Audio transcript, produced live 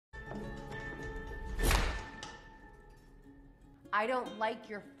I don't like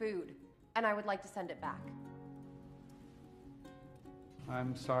your food, and I would like to send it back.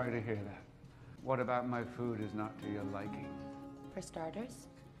 I'm sorry to hear that. What about my food is not to your liking? For starters,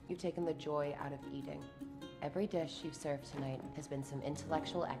 you've taken the joy out of eating. Every dish you've served tonight has been some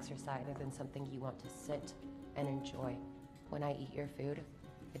intellectual exercise rather than something you want to sit and enjoy. When I eat your food,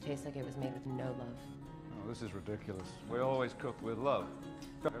 it tastes like it was made with no love. Oh, this is ridiculous. We always cook with love.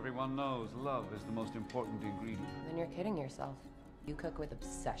 Everyone knows love is the most important ingredient. Then you're kidding yourself. You cook with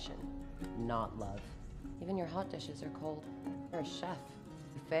obsession, not love. Even your hot dishes are cold. You're a chef.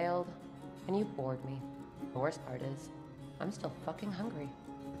 You failed, and you bored me. The worst part is, I'm still fucking hungry.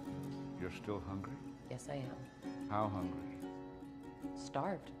 You're still hungry? Yes, I am. How hungry?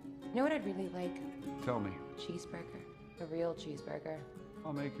 Starved. You know what I'd really like? Tell me. Cheeseburger. A real cheeseburger.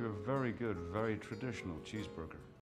 I'll make you a very good, very traditional cheeseburger.